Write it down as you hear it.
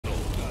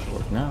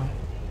now.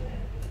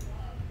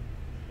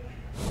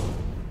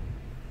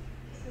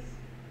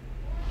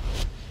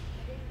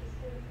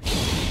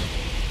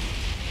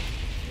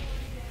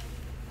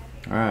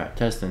 Alright,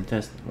 testing.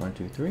 1,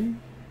 2, 3.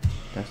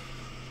 Test.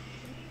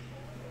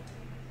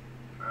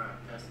 Alright,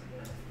 testing.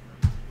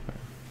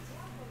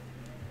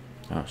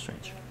 Oh,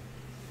 strange.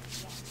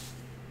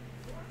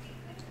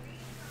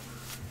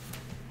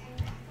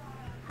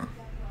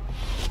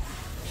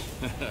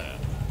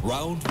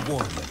 Round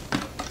 1.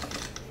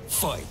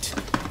 Fight.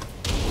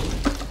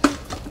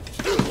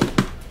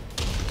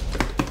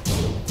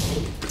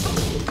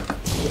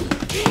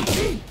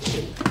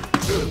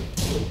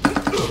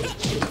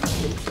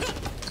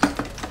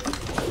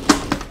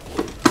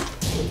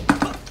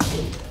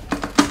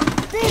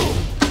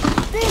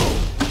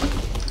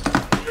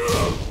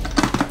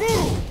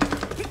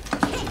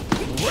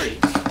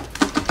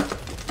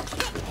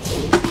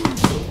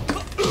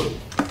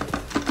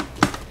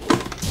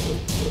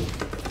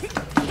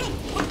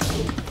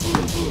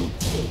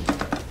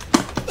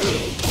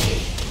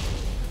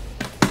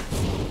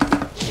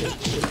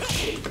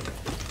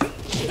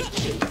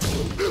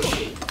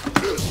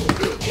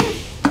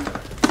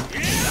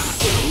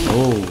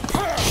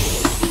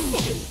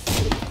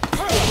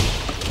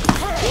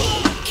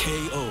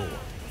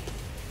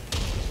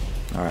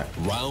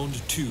 Round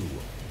 2.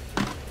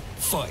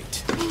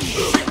 Fight.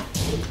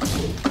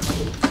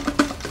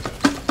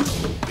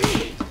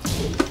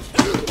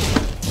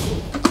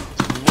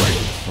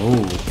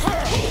 Oh.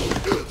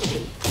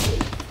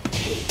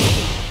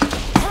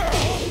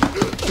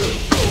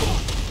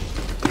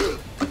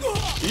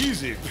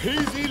 Easy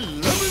peasy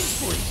lemon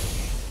squeeze.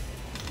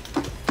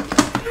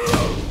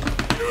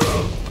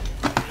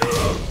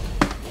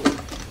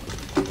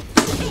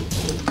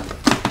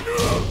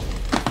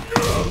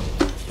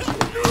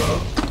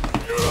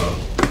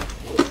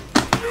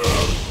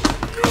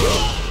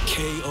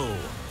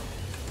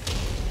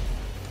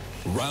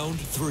 Round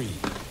 3.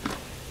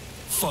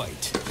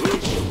 Fight.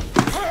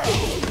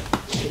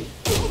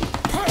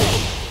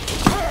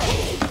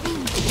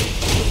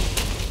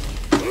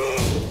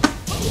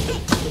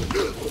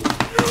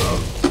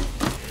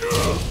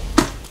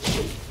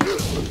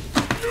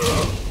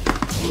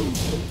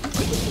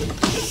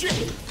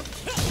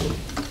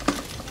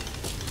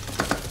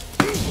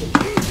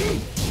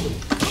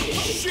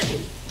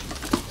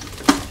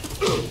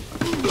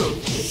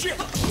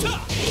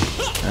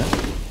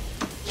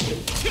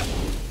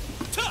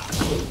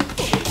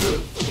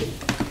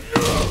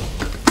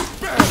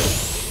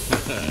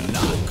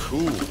 Not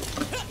cool.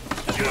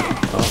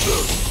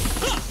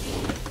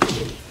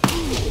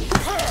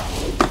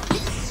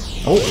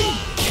 Oh.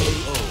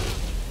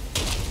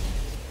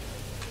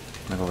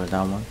 I go with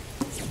that one.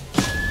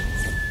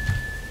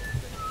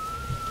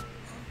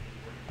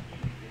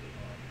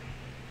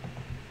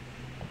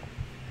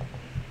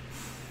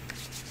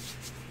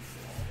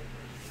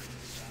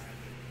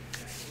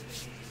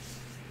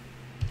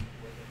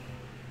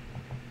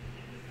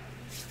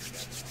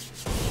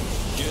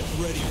 Get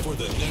ready for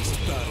the next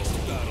battle.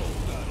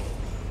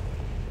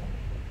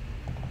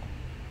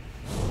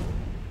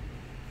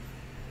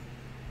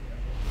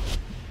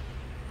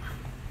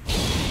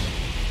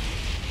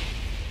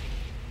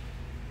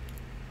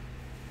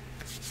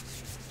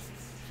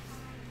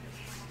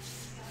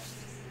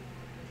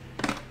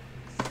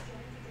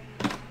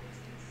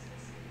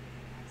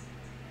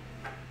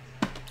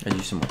 I do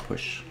some more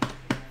push.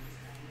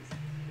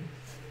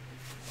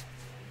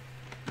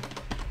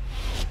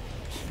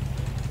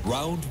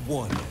 Round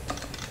 1.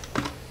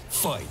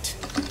 Fight.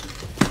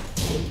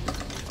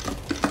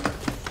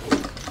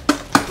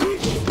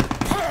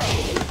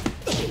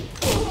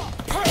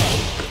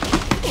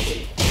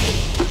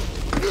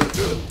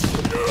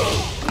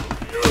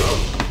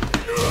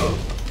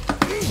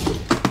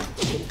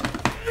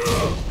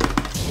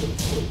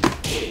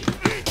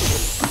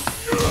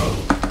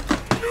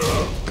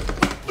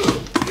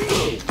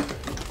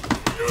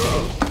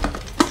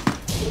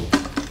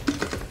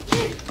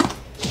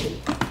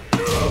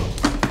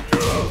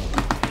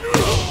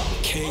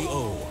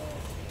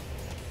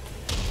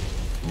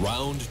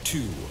 Round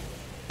 2.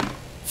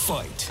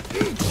 Fight.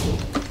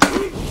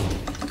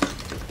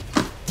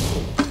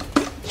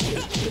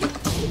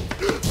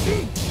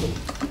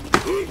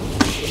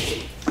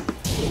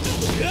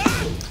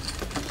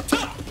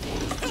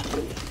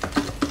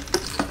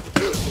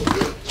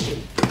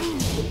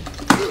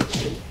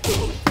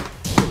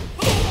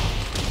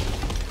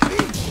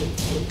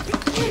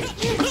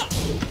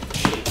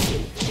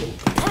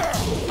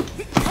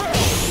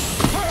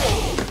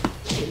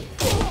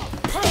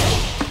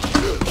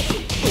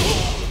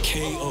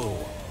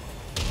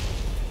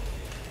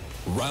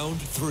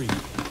 Round 3.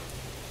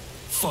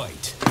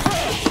 Fight.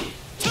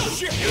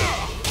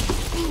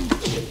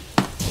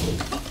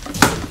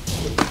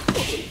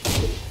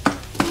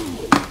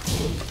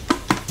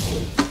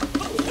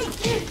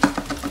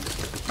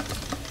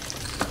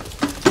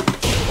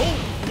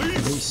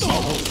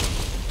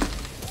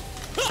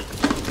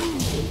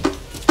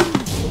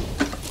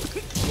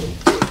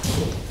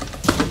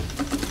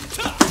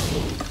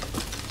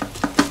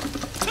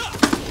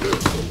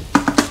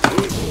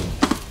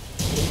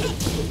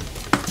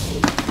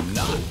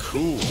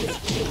 cool.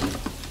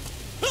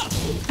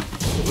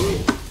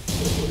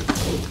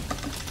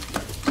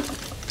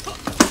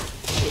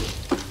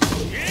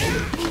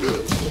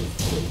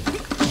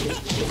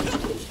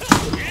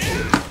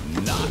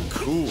 Not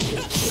cool.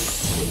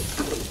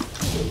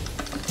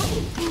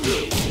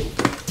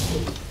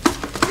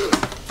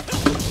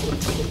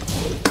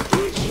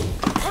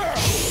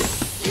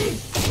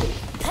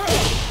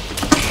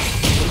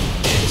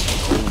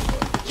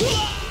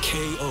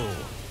 KO.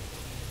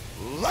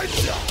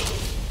 Lights out.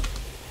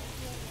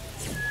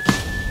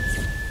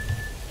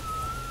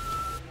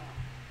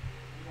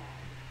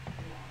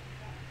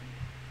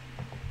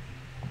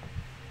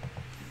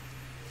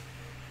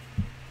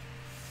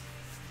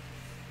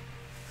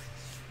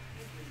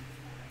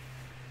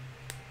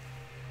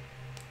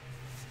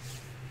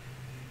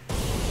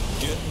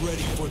 Get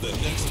ready for the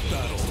next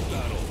battle.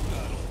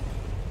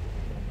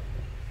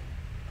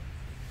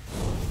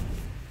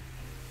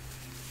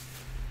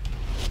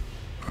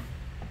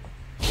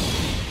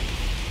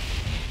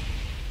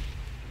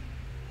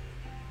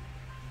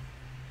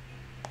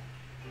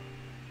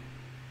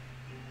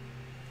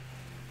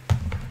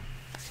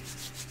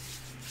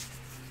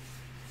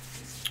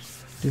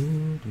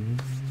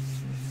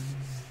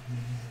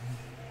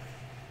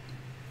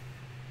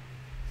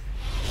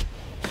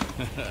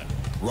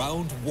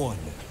 Round 1.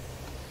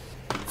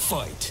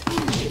 Fight.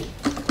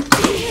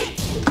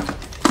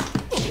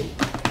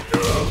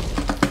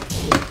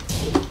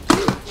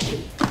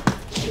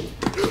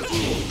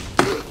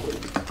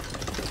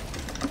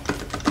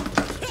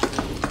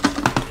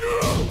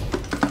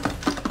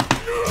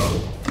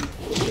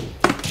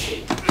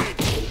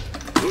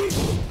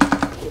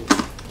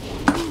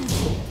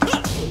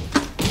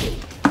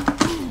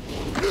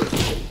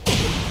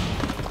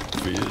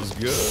 Feels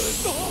good.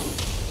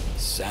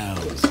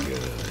 Sounds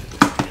good.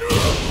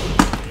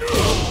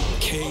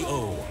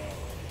 KO.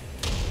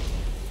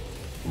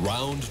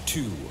 Round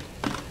 2.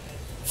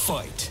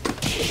 Fight.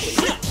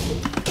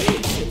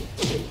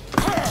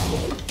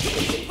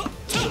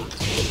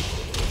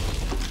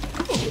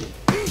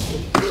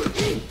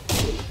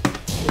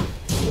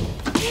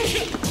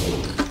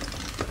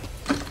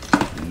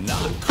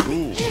 Not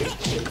cool.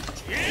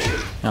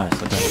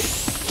 Nice, okay.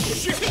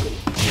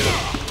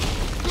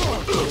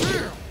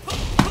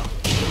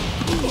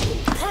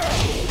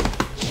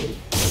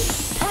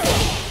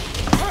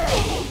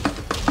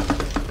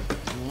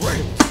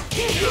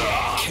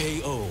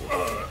 KO.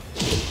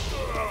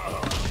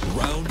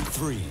 Round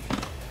 3.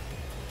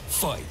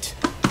 Fight.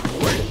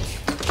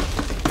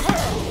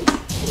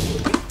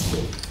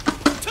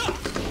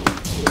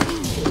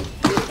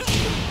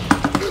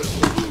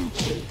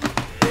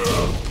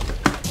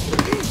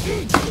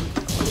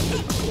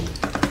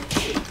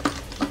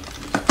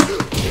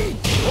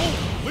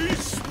 Holy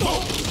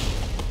smoke!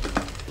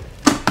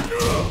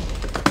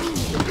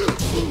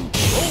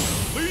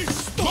 Holy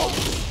smoke!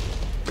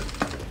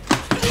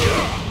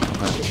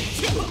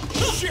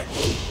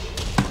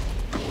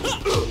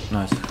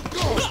 Nice.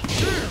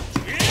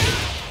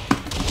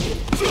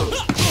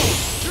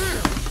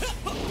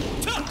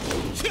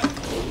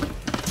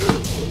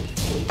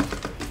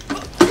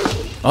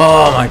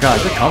 Oh my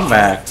god, good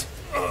comeback.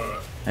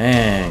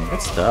 Dang,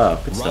 good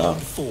stuff, good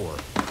Round stuff. 4.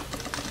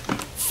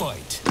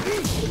 Fight.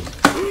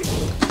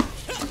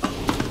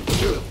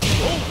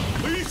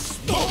 Holy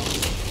smoke!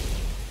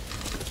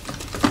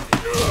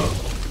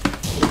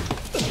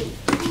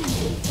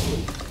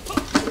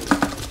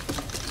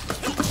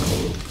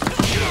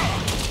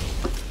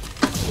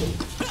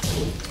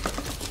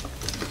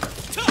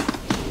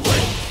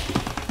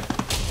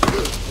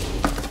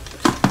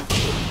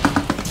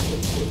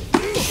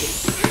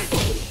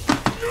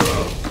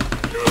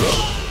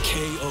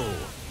 KO.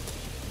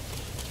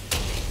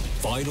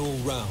 Final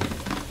round.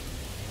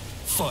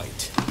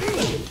 Fight.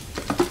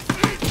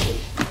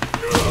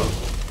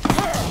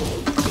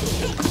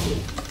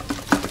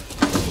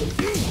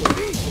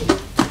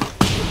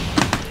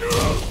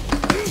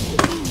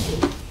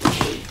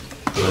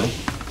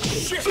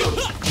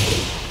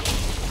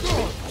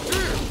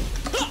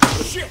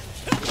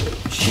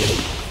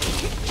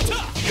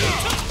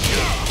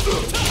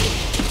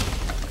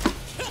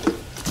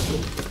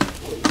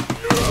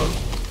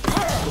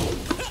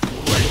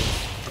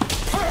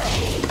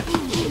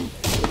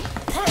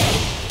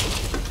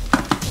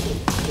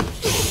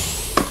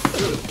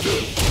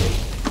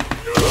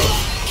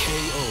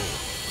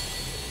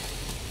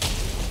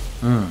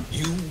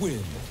 You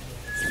win.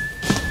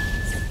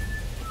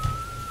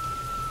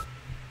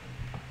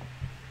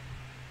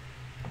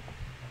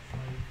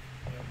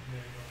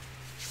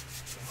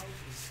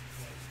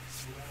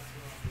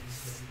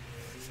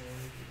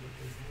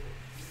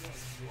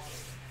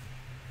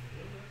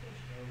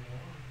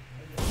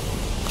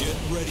 Get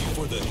ready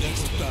for the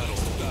next battle.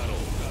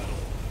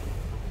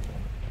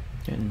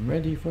 Getting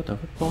ready for the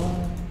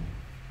football.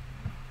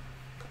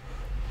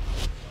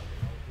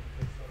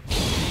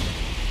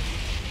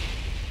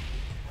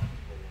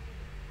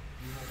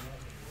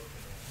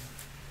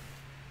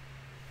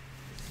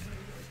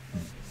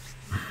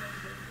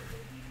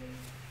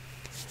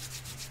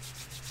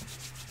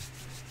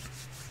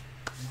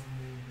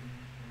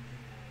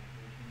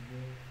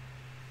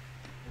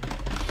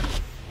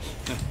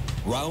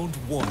 Round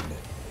one.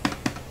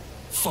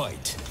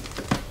 Fight.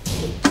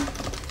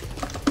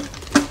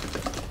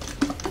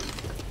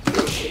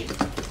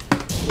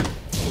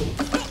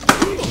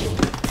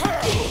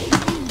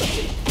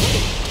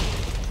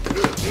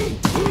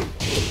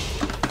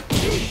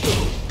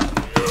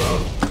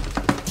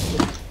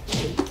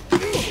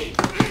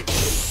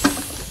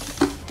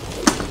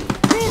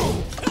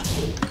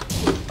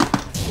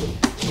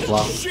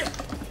 Block.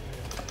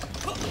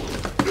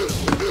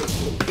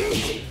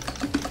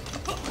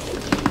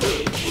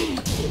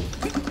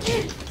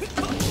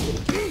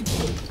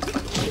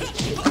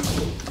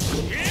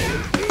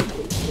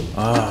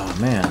 Oh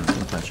man,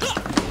 good punch.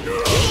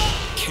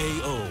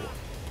 KO.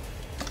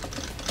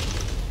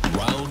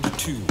 Round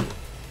two.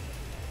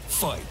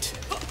 Fight.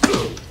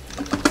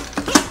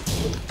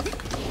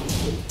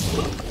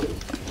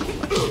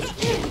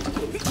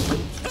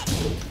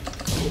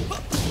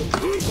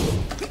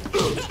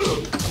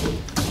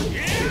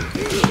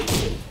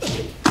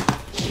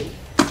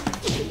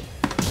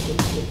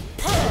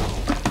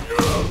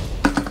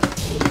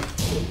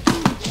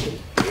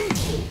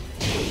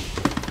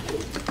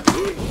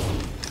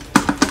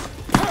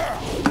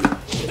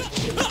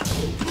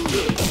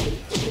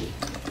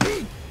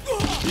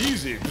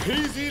 Easy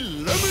peasy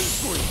lemon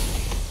squeeze.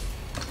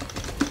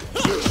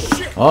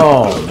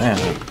 Oh man.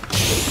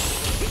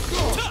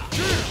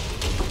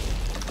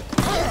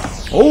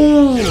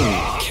 Oh!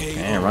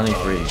 Man, running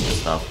free. Good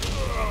stuff.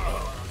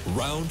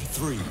 Round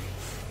three.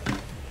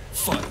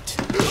 Fight.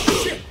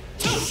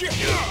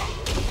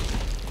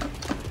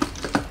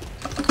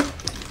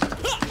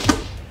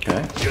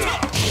 Okay.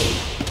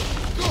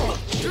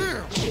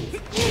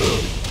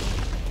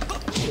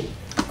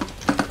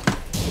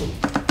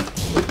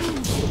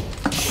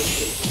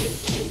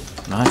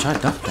 No, I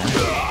tried duck that.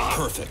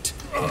 Perfect.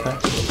 Okay.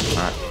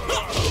 Alright.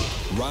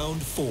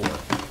 Round four.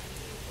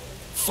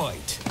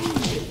 Fight.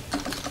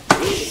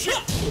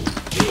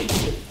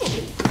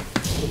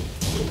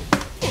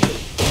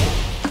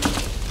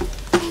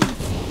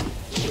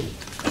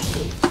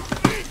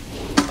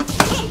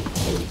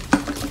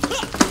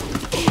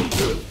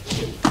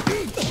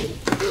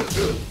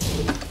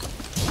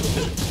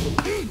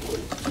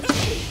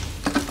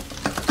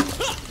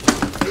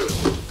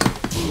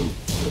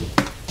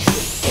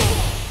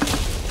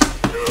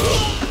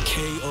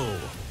 KO.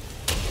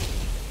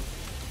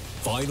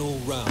 Final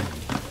round.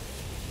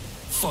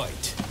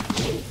 Fight.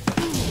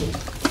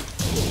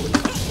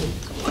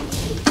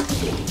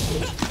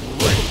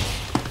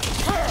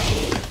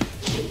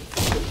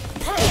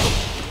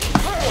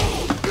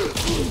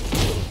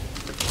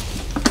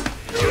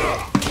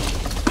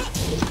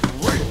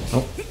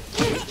 Oh.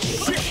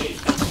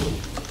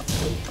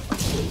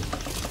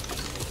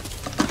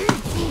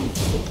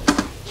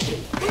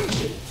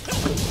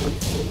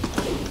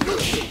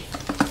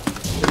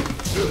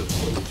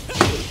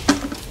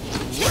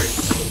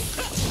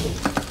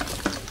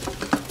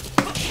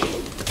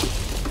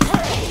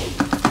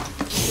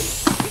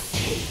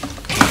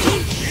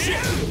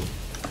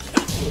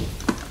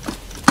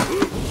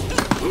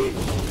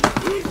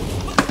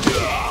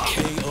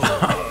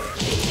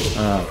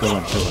 Good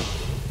one, good one.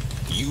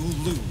 You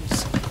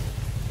lose.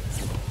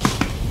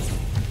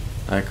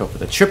 I go for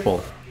the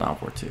triple down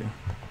for two.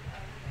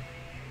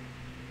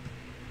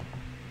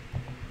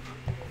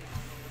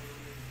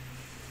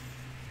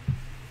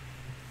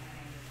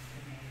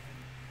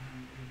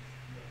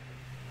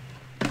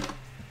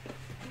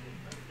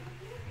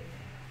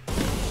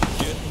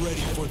 Get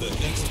ready for the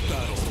next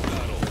battle.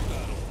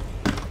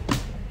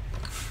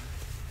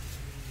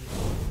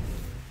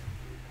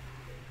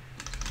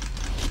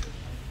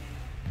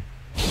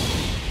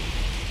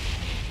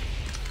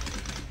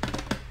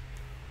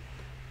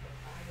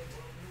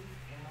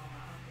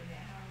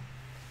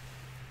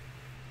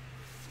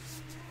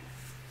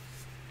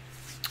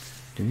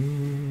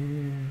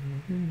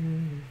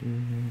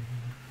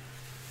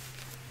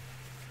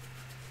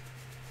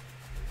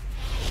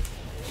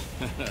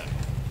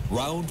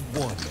 Round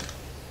one.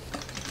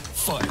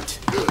 Fight.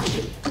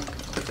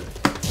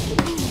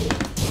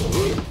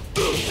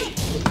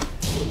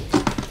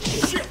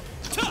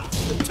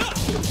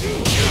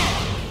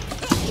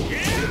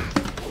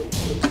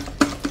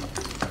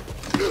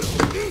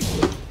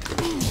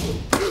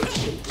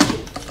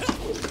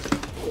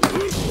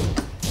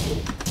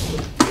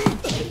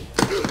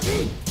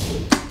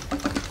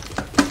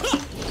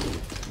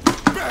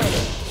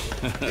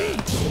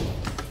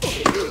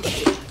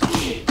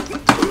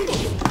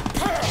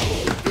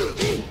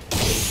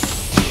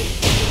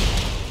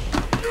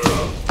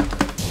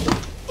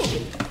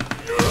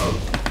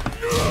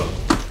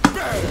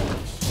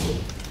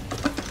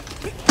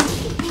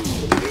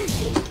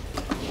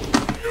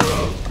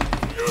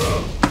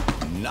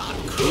 Not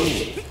cool.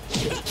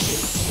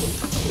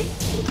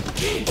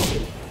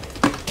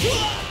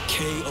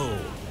 KO.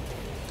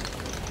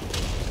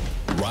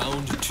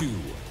 Round two.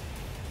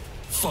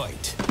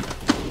 Fight.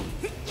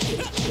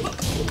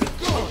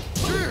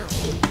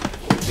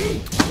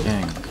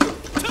 Dang.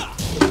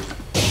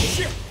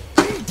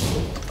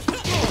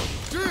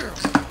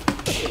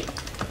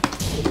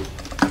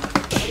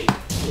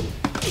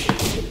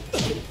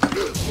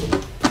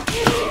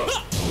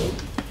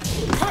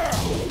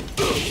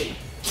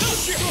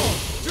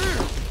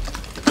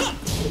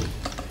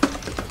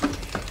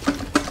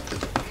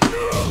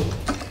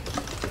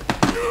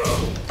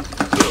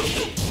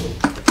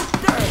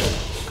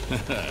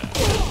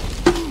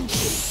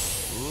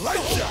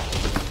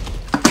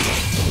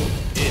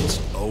 It's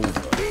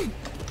over.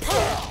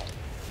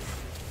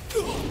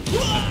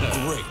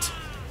 Great.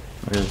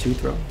 Look at the two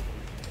throw.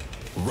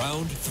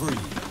 Round 3.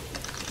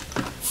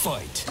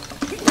 Fight.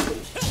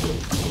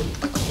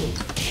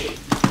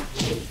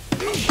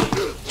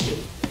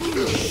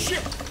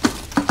 Shit!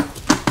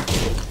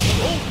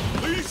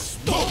 Holy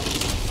smoke!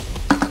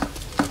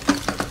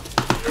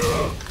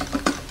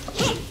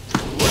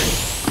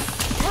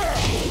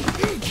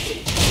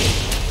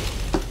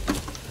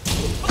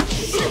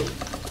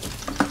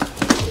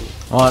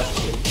 What?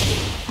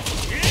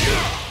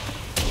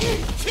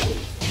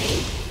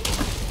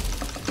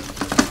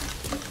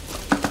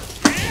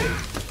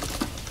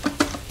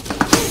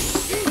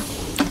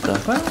 The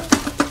fuck?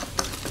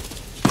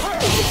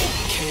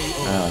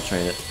 Oh, I'll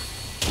trade it.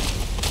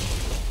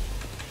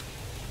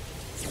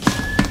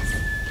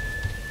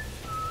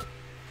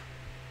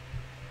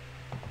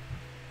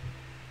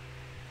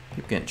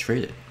 Keep getting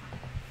traded.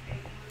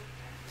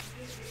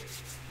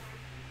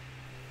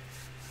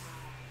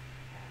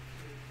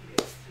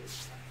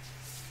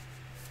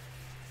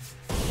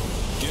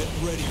 Get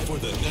ready for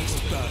the next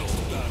battle.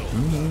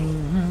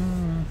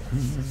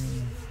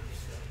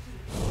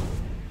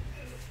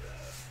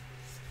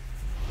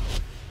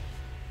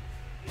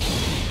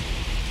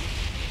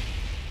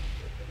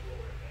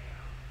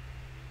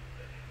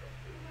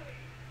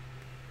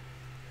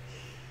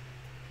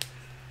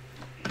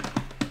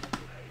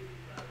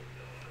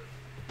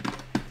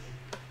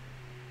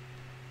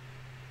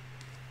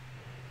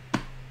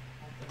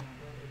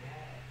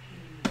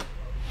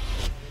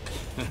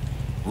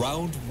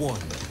 Round 1.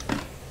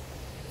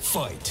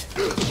 Fight.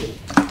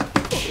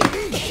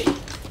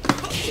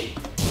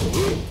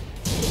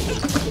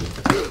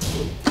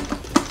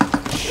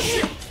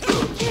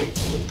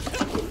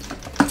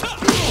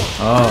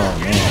 Oh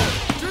man.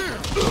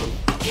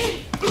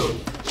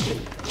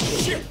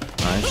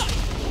 Nice.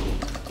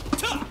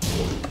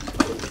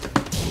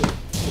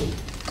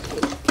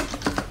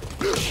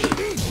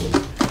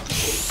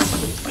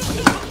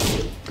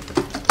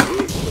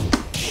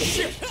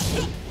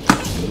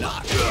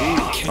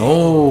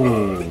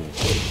 Oh,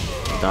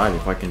 died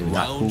if I can do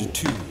that. Cool. Round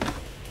 2.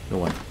 Good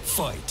one.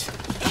 Fight.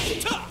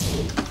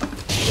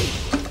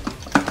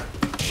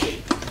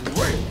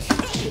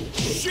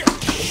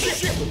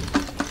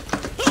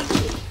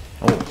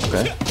 Oh,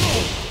 okay.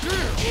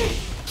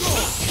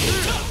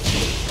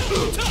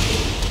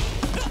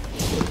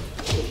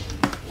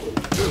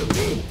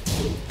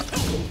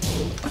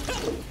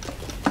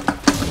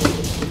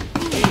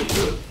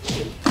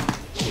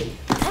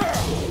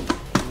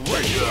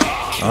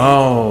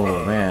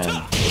 Oh man.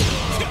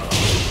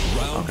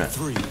 Round Okay.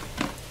 3.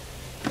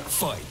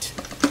 Fight.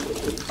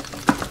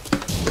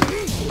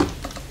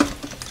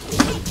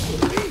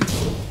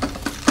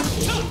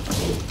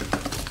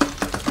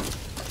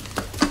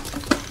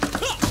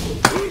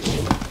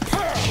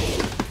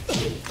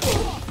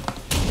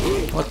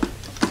 What?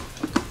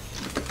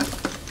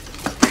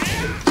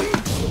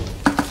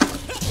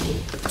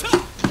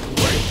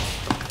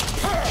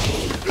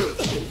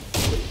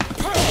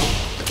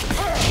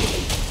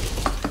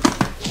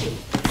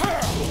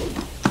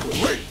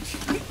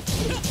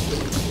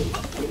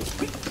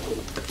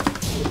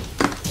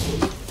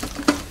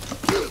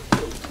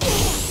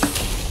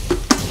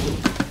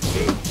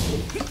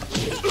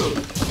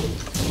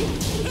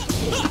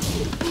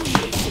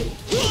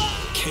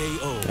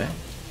 KO. Okay.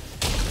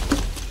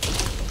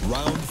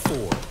 Round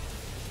 4.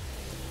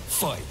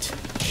 Fight.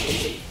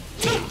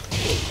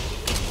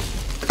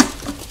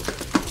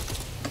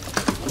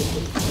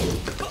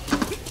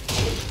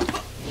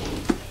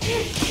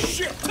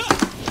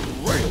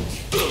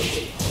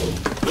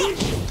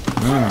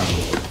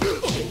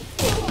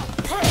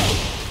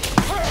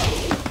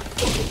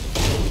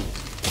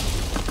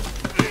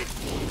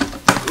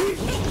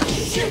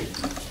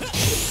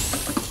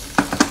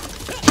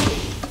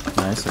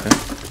 Nice. Okay.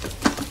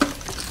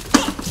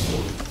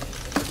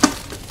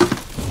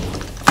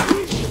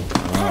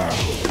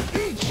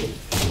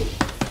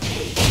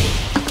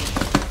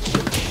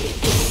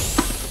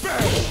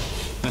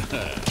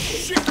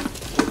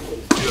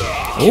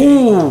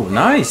 Oh,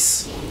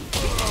 nice.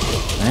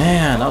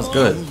 Man, that was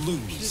good.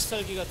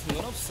 필살기 같은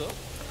건 없어?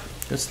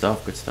 Good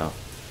stuff. Good stuff.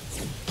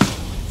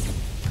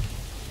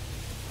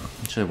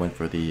 Should have went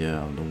for the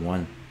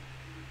one.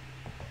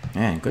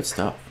 Man, good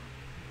stuff.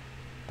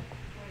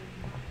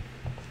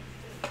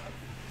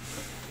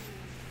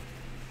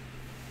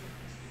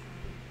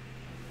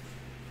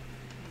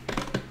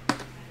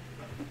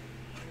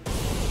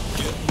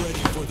 Get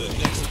ready for the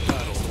next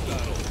battle.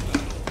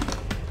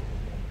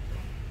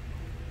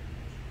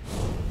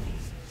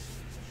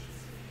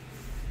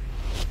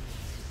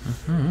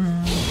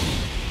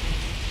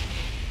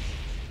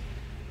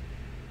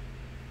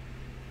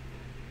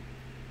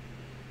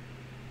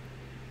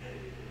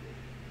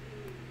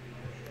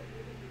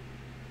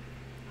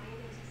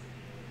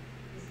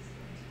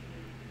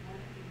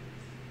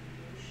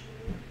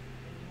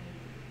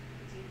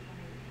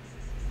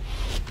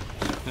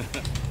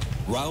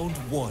 Round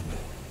 1.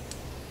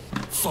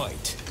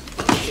 Fight.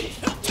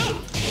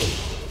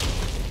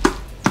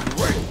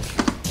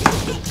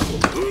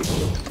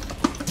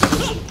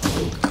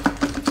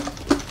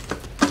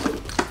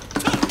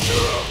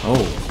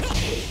 Oh.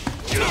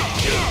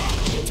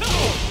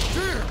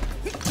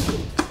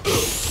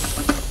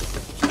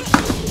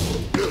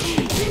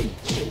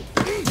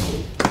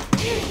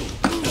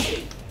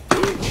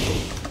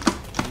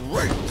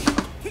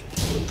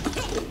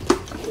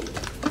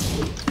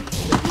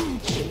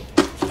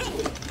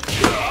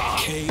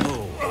 KO.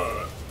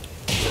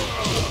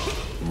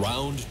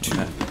 Round 2.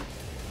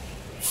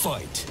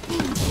 Fight.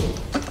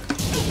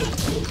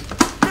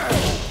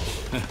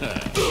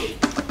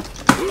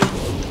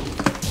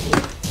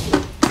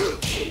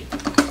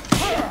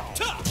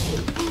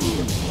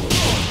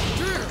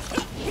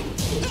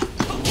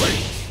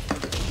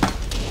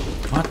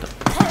 What the?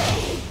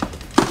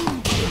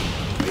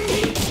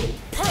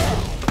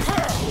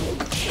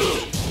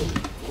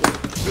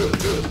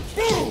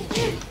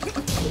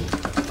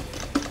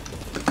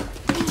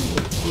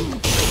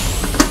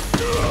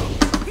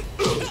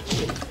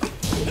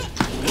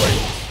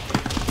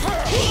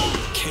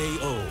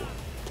 KO.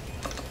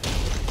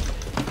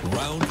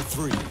 Round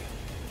 3.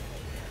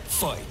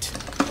 Fight.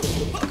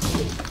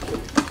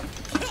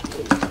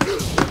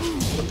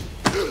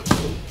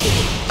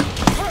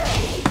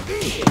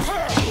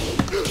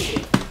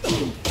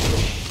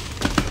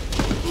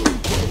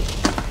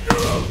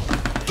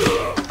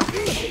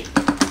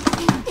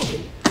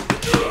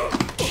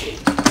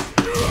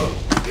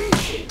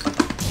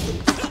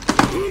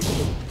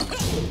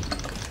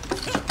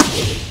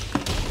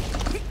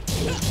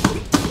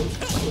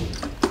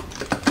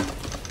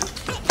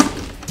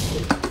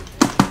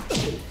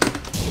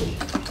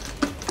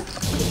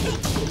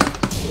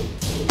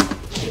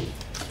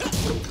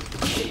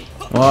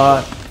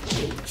 What?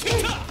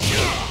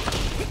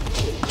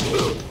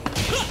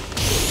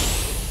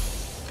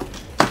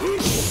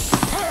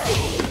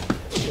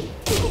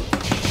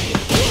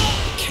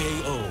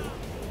 KO.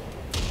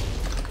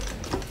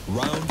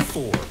 Round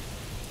 4.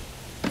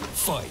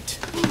 Fight.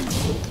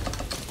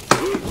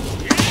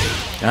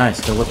 Nice,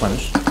 still whip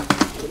punish.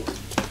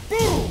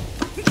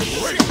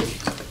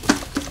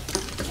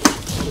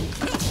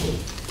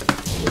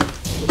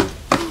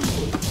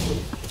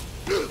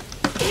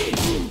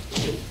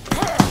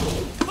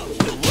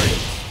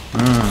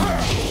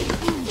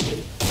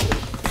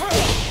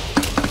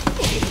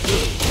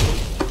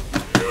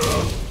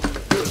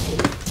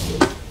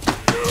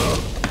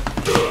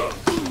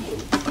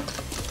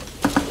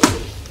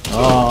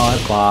 Oh, I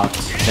blocked.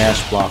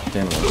 Dash blocked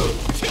in.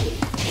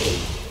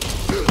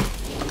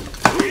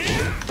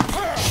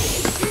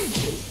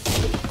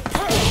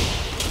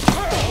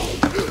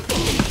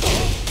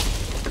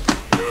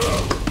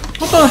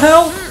 What the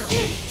hell?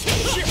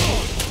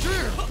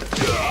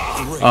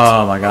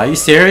 Oh my god, are you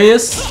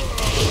serious?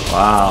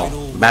 Wow.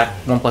 Back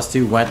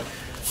 1+2 went.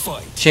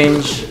 Fight.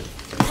 Change.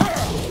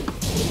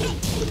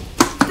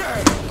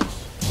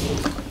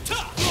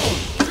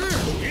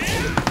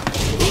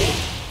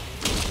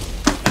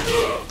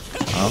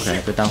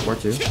 Okay, put down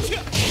 4-2.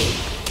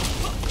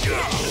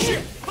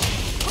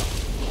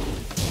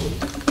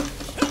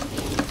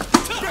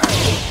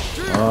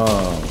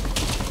 Oh.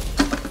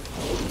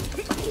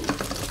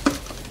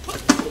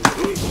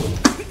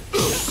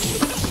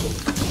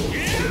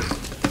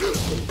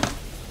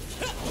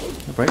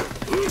 Break.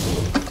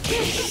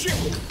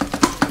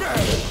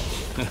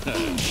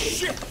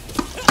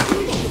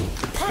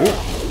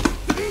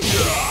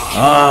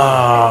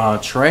 Ah,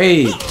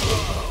 trade.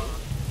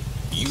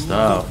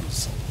 Stuff.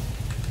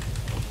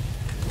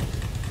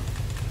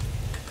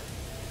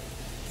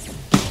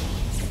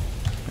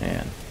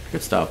 Man,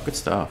 good stuff, good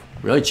stuff.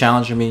 Really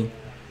challenging me.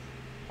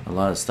 A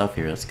lot of stuff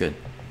here, that's good.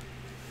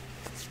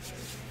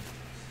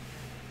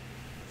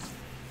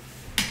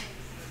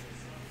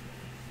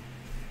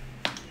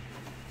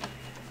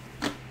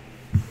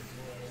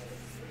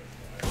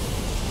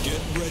 Get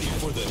ready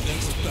for the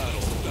next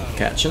battle.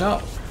 Catching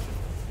up.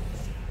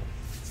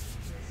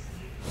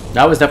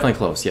 That was definitely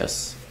close,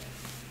 yes.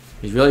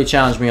 He's really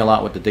challenged me a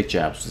lot with the dick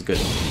jabs, which is good.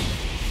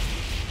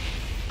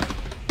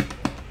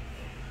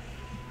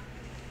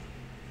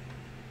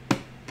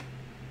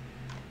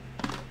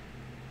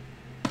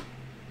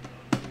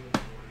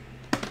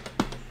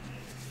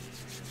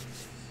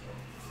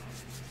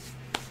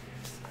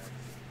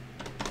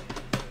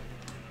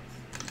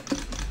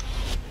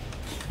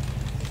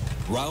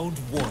 Round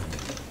 1.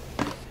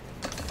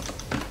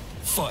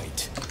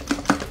 Fight.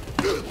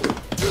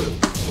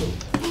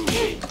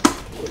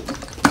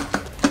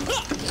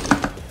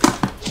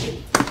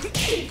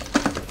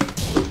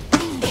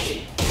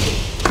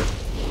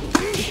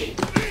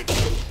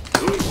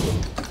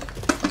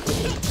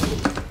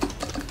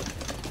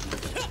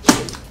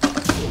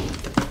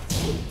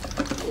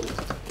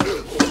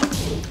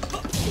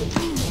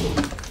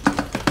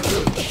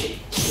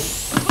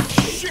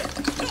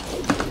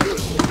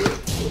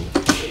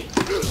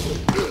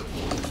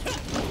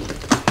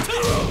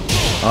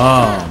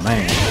 Oh,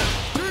 man.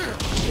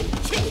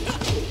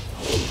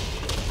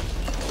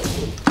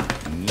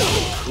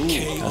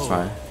 That's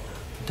fine.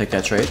 Take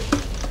that trade.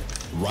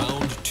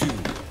 Round 2.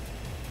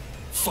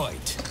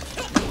 Fight.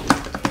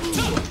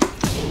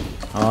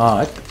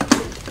 Oh.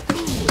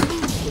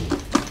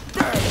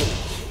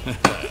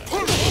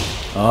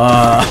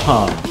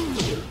 Oh.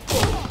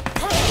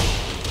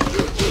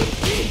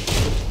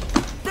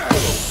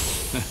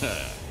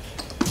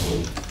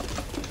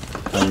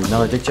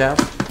 Another dick jab?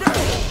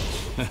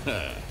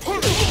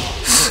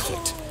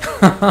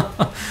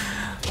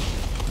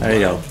 There you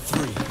go.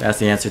 That's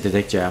the answer to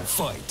dick jab.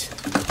 Fight.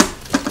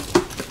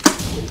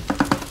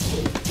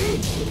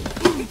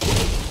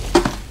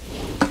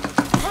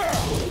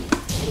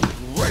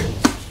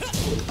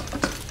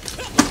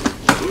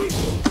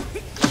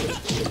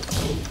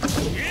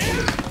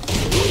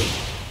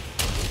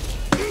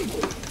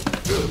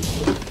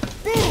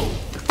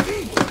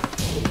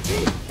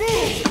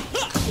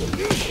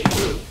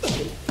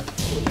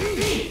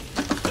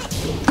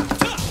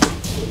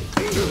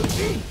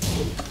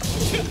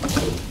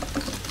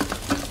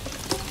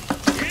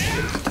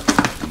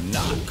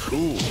 Not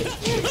cool.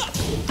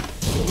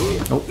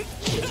 Nope.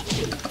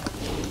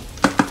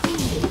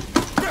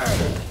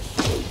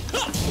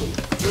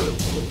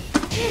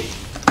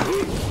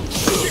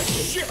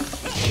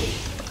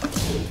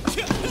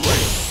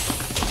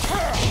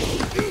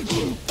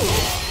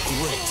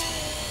 Great.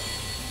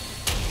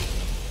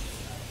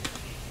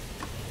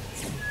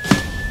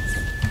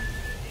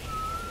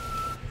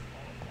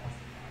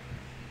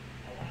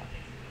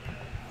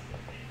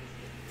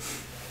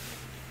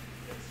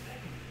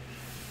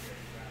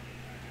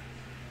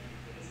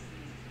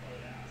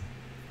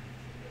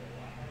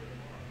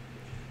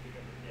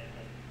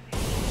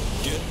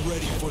 Get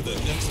ready for the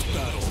next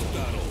battle.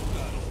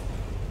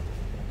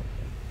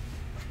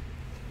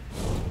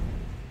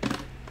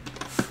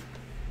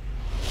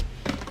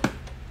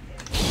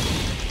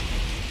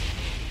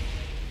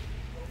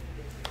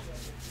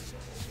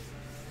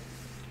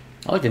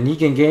 I like the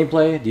Negan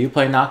gameplay. Do you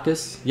play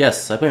Noctis?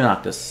 Yes, I play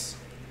Noctis.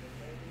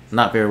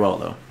 Not very well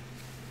though.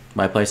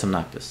 But I play some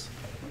Noctis.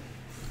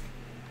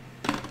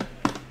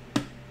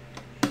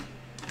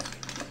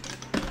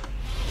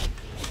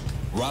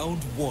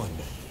 Round 1.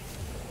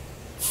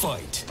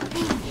 Fight.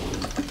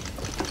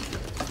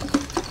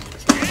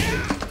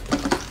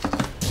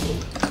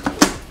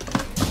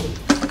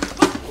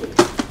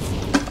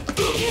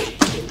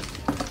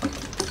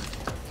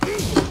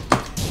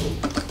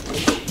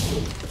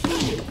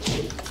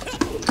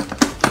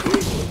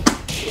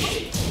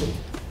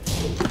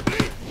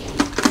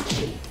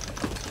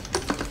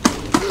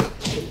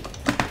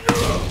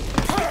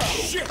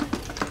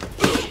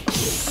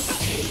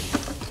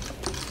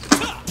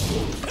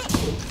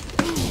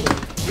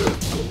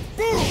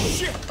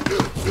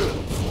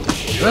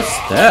 What's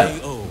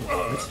that? KO.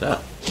 What's that?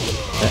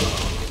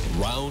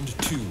 Round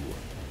 2.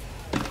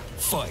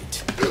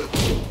 Fight.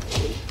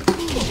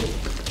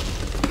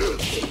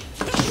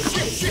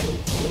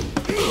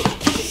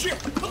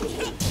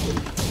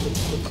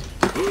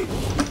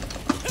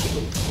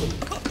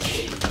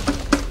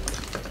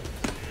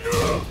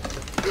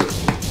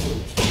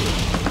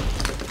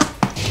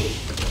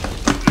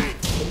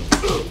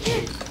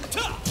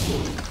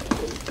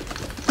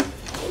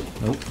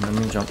 Nope, let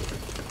me jump.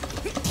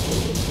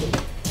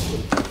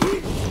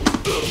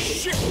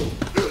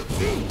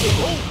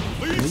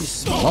 Holy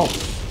smokes.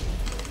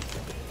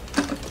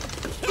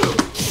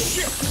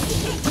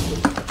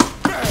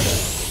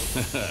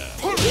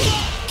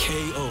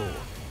 KO.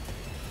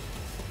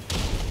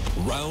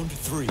 Round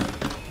 3.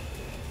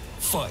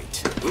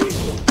 Fight.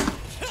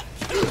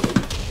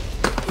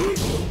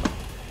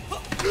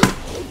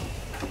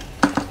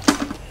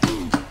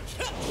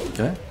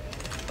 Okay.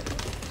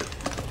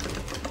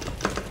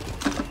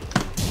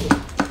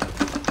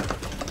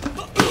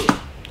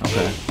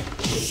 Okay.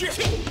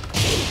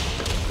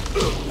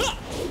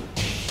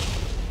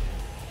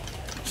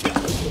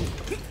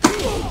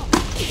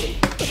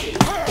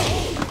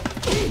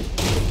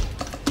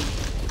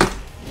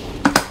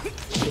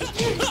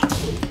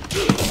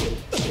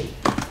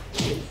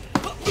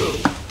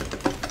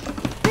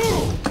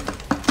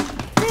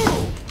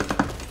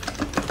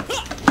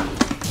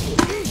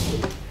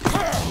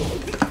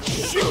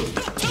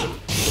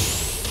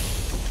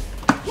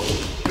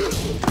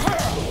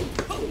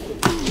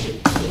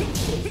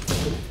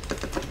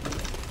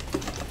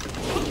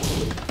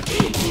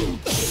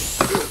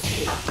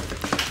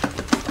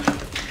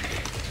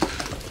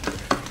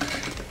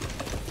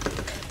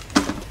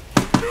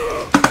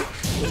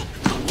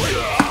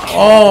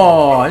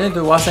 Oh, I didn't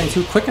do Wasang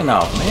too quick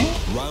enough, man.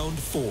 Round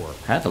 4.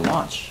 I had to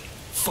launch.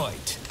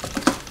 Fight.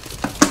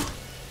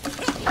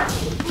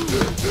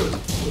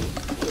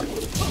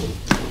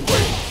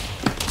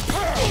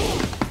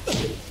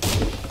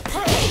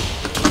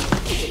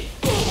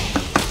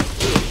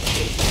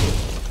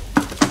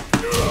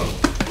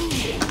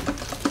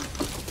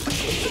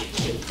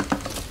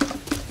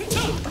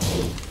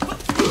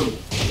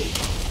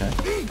 Okay.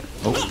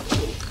 Oh,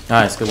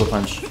 nice, good whip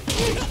punch.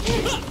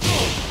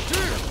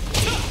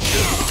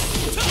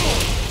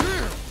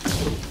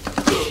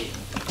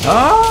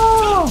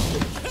 Oh!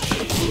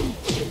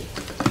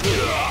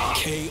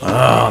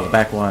 Oh, the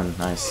back one.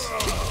 Nice.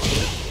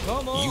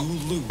 You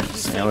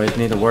lose. I always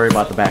need to worry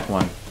about the back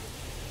one.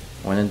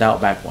 When in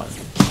doubt, back one.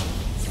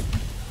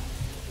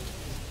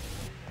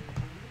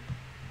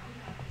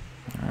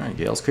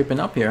 Alright, Gale's creeping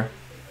up here.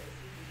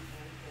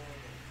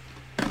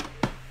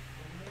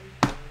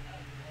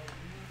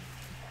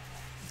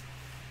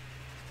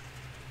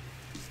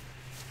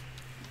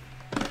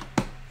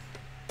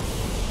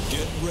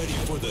 Get ready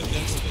for the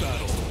next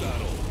battle.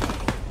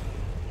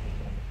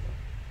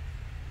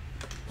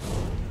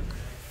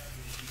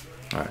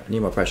 Alright, I need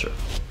more pressure.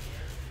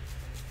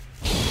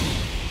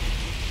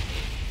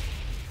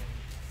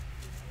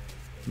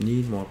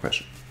 Need more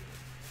pressure.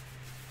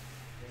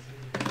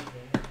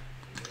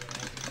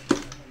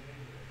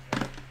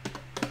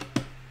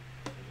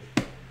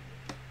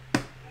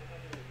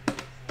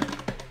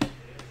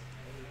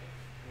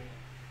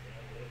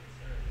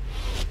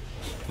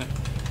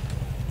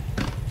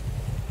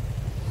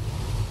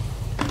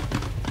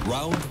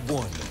 Round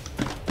one.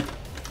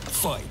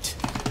 Fight.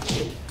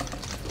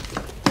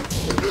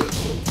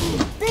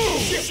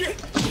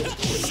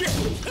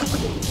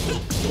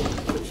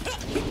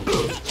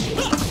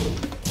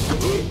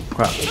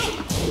 Crap.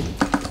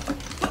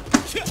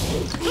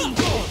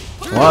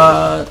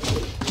 What?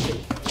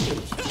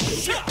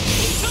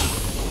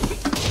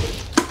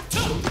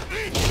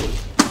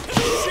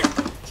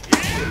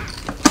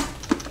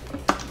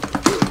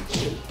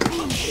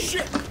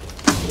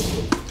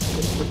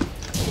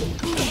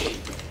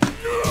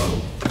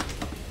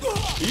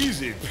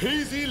 Easy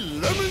peasy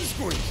lemon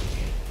squeezy.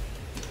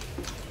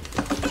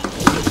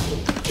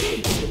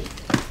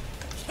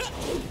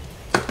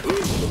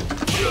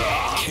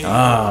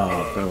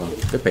 Ah, good one.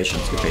 Good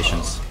patience, good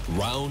patience.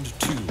 Round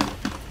two.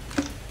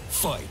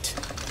 Fight.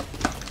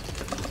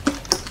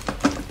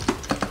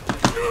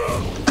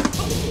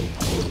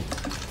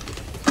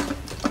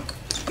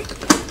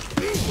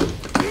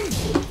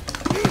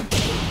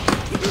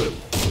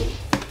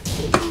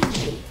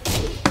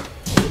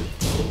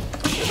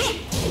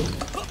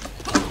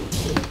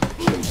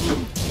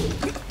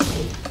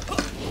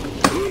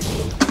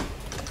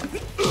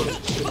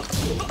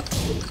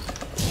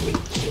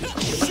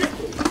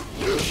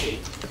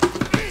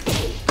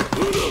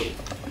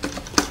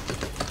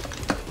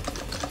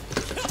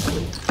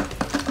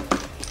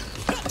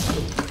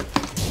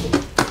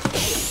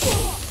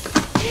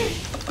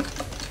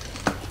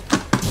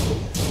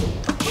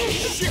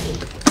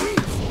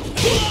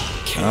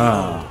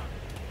 Ah.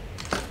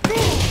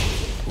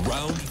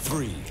 Round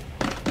three.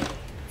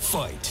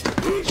 Fight.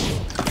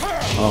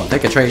 Oh,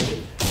 take a trade.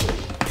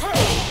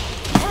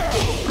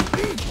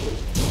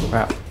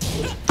 Crap.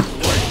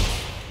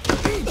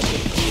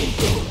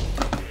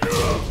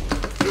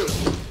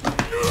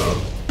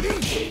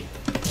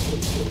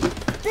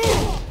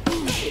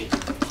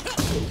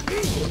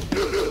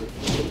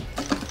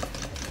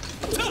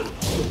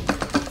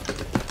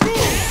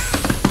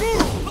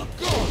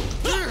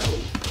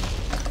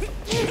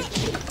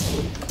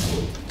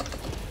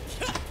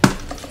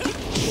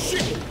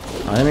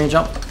 I didn't mean to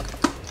jump.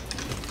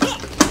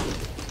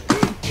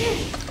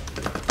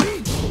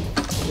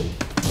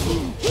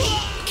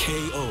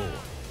 KO.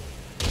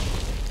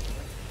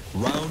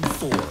 Round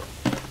four.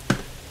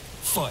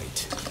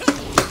 Fight.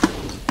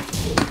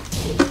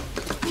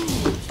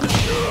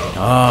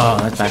 Oh,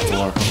 that's back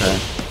four. Okay.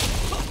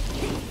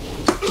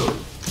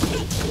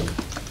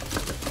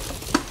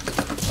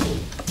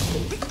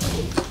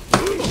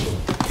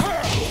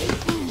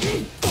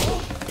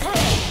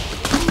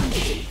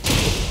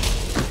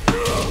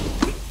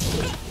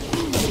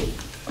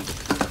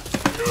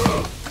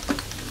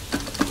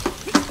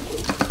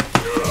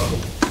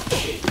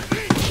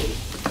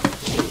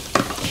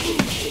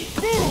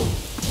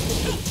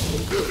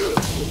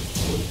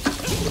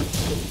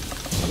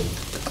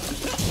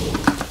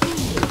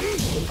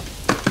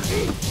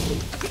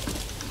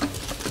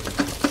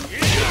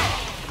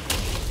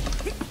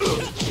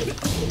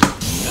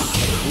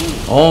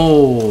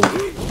 Oh.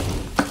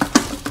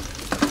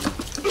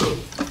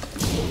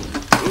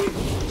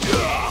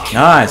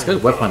 Nice.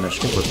 Good whip punish.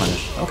 Good whip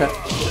punish. Okay.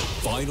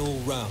 Final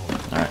round.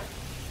 Alright.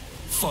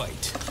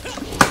 Fight.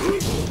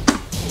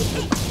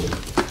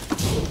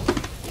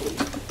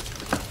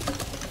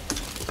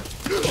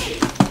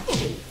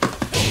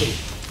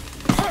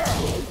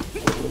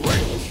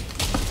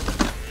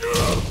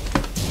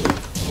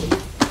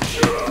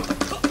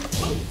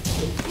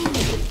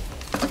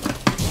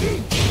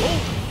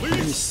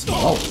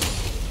 Oh.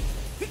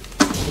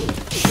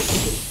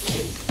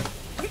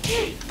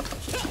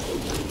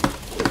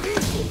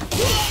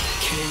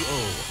 KO.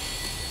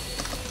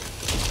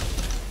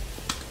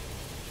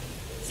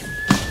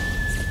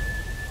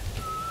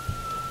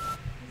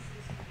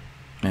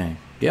 Man,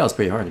 Gale's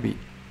pretty hard to beat.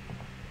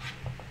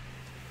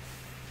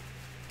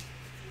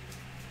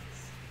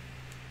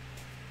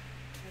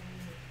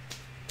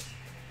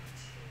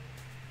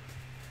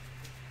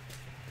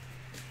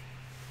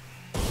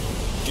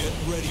 Get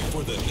ready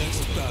for the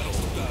next battle.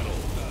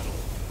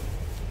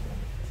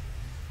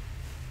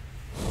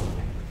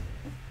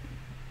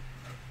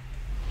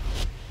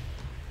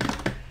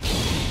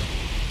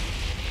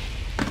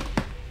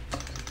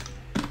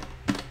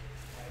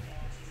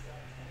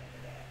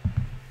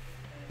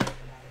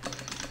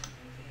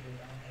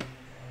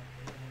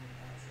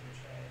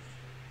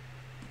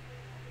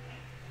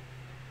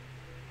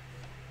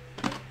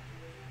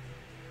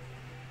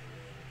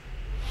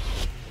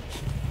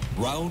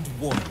 Round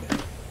one.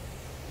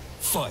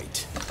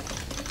 Fight.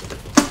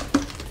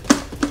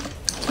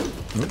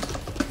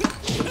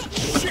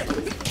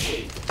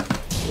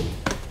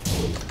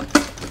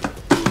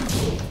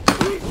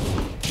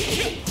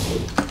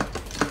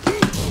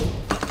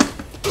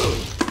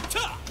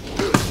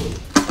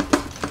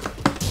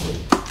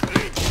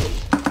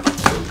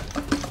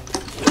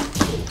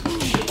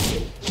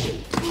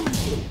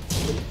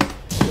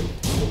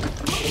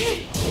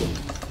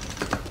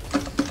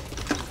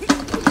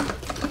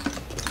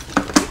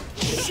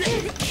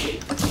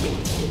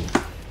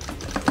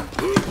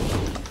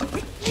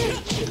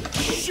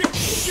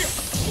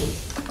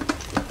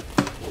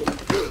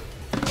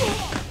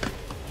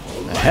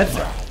 Head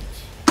throw.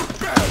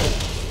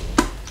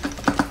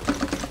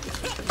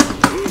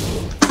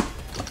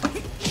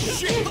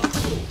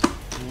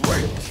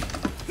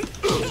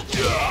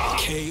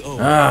 KO.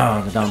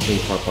 Oh, the down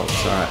 3-4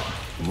 pokes. Alright.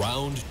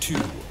 Round two.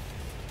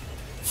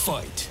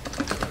 Fight.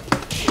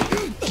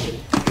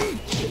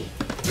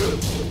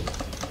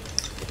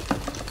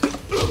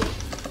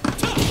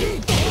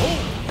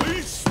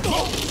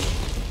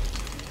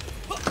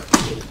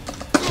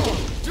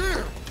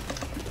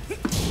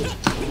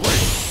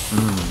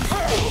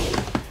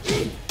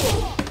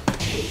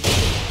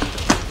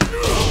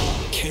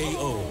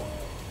 KO.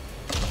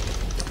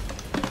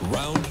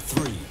 Round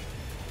three.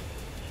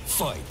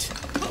 Fight.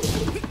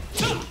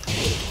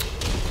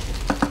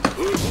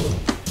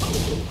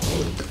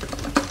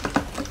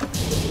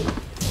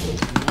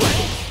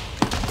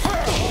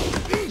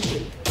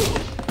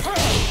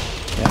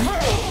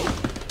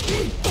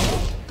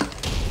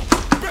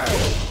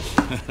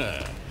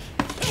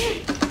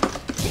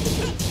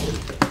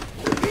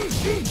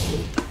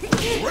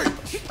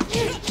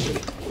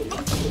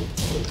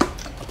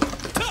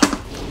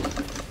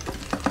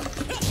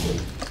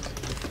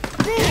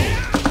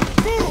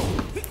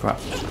 Crap.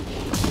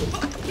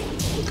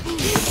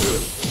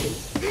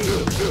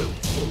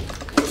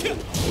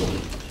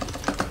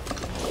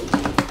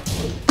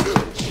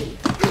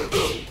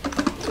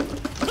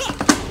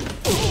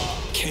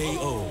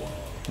 KO.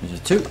 There's a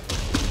 2.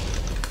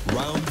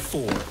 Round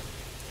four.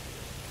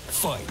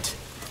 Fight.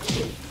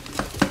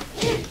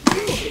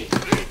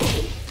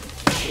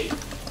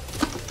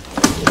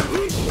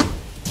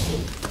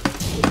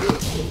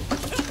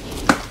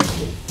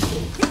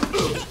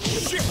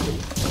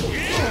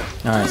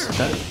 Nice.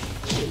 Okay.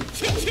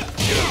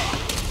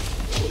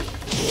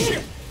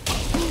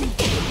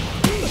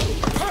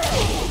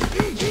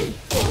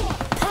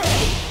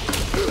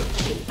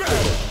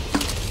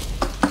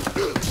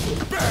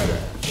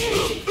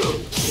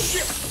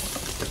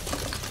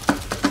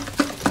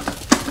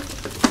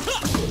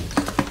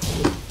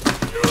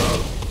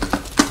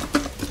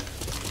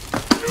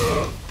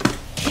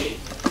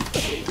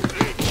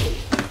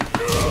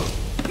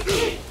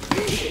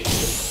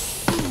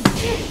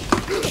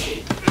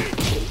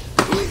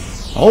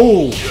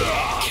 Oh!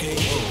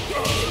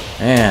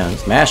 Man,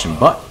 smashing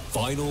butt.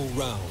 Final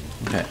round.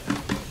 Okay.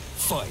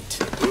 Fight.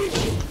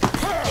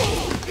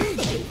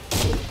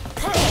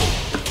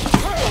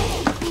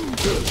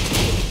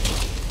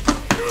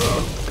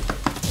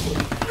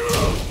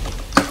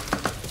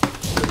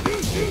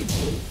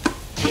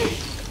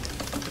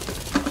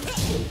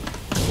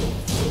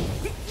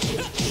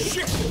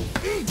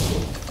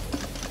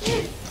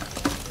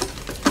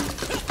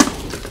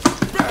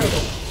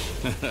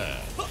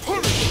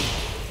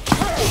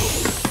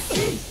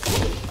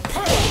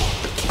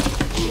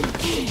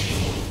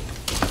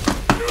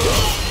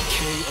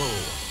 KO.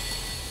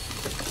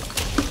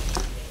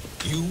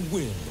 You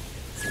win.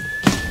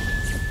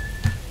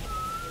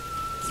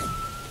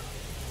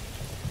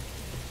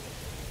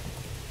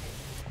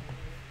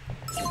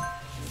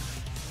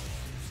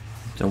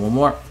 So one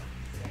more.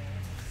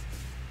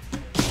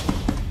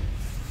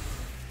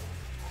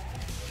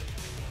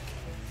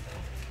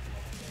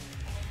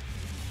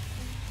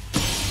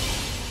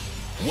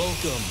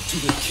 Welcome to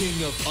the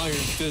King of Iron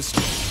Fist,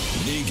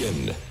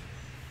 Negan.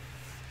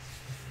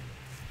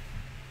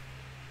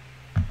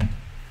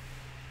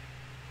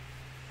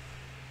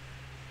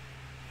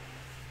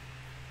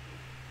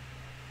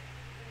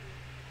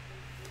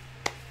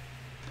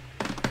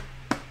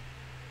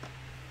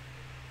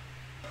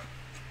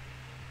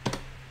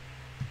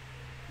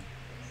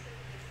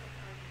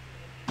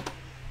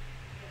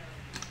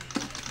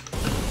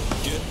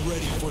 Get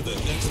ready for the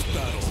next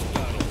battle.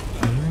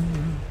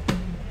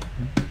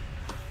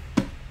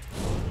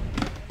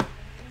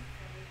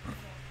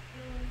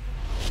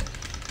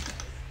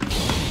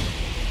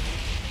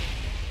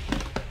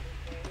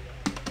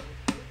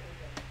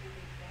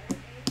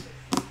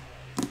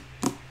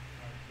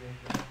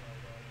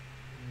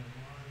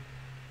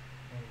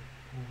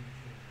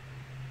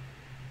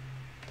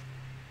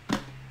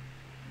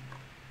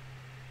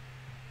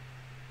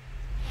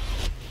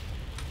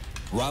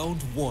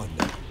 Round one.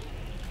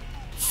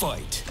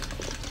 Fight.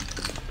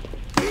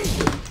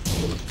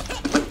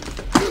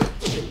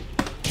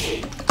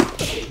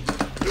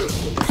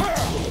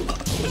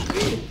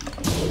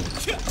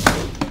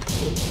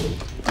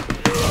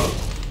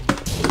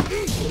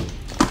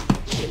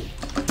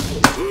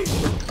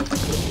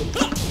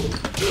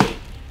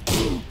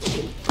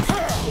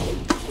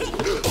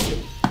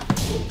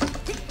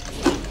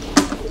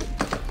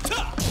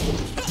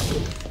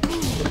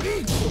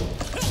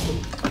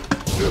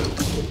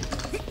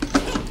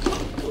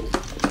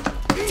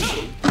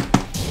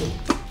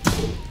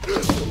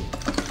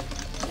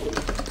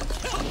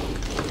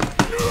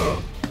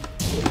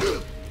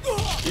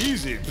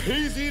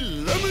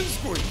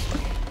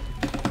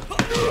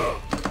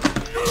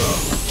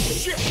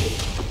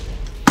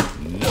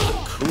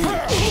 cool.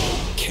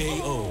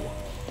 KO.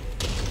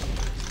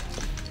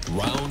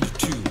 Round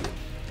 2.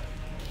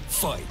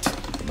 Fight.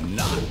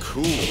 Not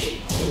cool.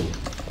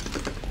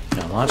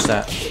 Gotta watch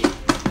that.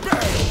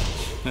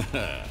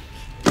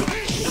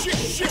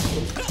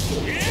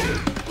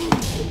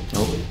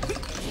 Nope.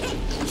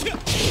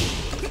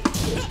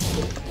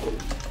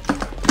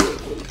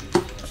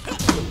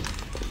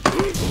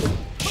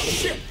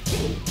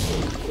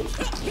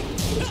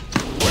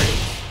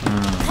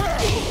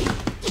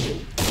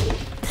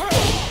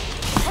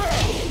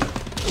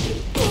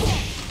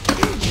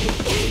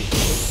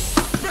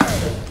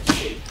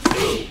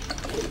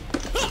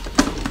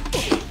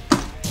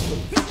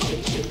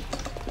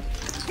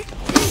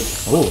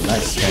 Oh,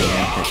 nice.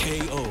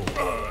 KO.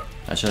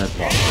 I should have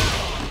blocked.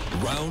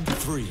 Round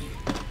 3.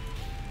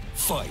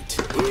 Fight.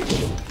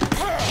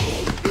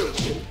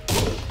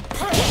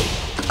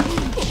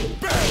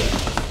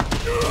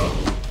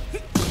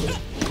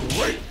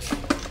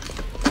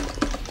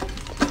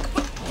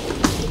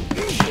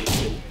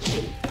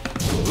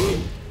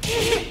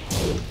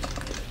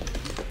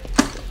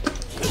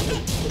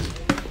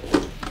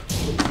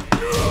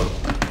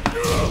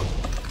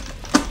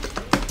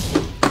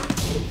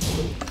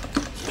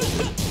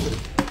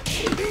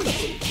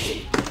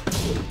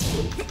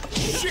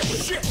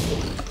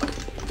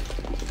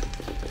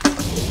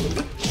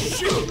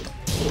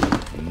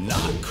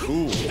 Not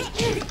cool.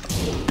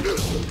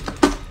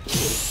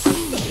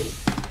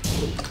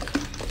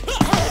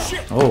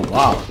 Oh,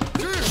 wow.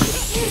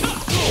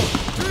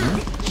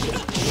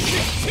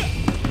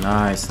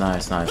 Nice,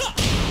 nice, nice.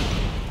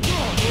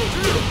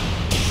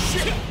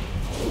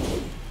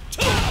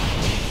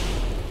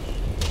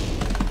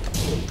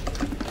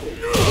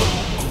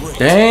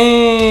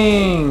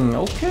 Dang!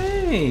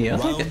 Okay, I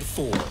think Round it.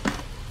 4.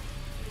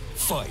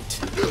 Fight.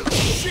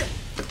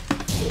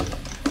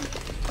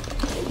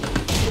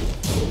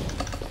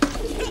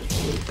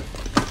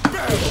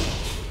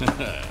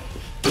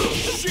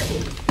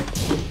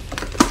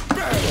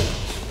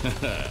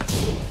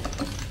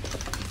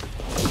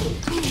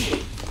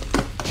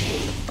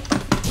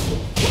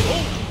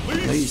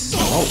 Nice.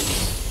 Oh.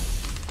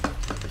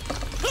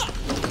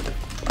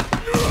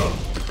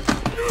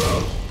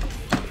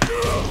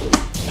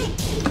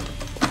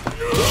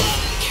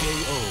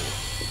 KO.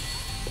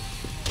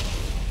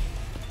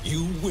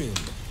 You win.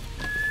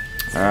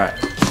 Alright.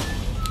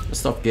 Good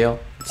stuff, Gayle.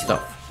 Good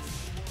stuff.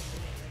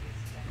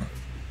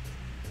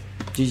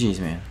 GG's,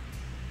 man.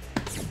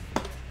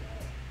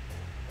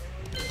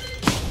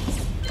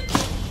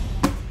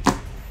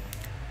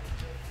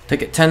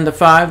 Take it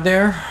 10-5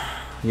 there.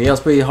 Gayle's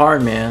pretty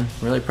hard, man.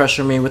 Really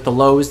pressured me with the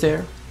lows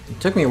there. It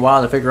took me a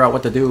while to figure out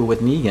what to do with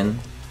Negan.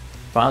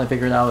 Finally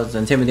figured out his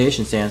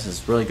intimidation stance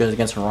is really good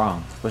against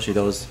Harang. Especially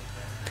those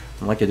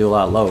I like to do a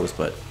lot of lows,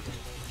 but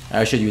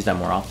I should use that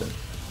more often.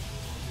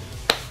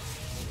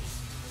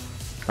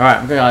 Alright,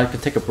 I'm gonna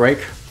take a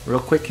break real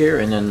quick here,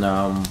 and then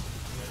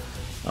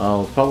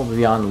I'll probably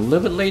be on a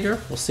little bit later.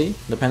 We'll see,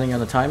 depending on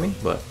the timing.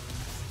 But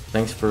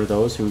thanks for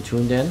those who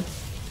tuned in,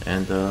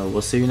 and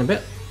we'll see you in a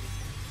bit.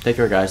 Take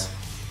care, guys.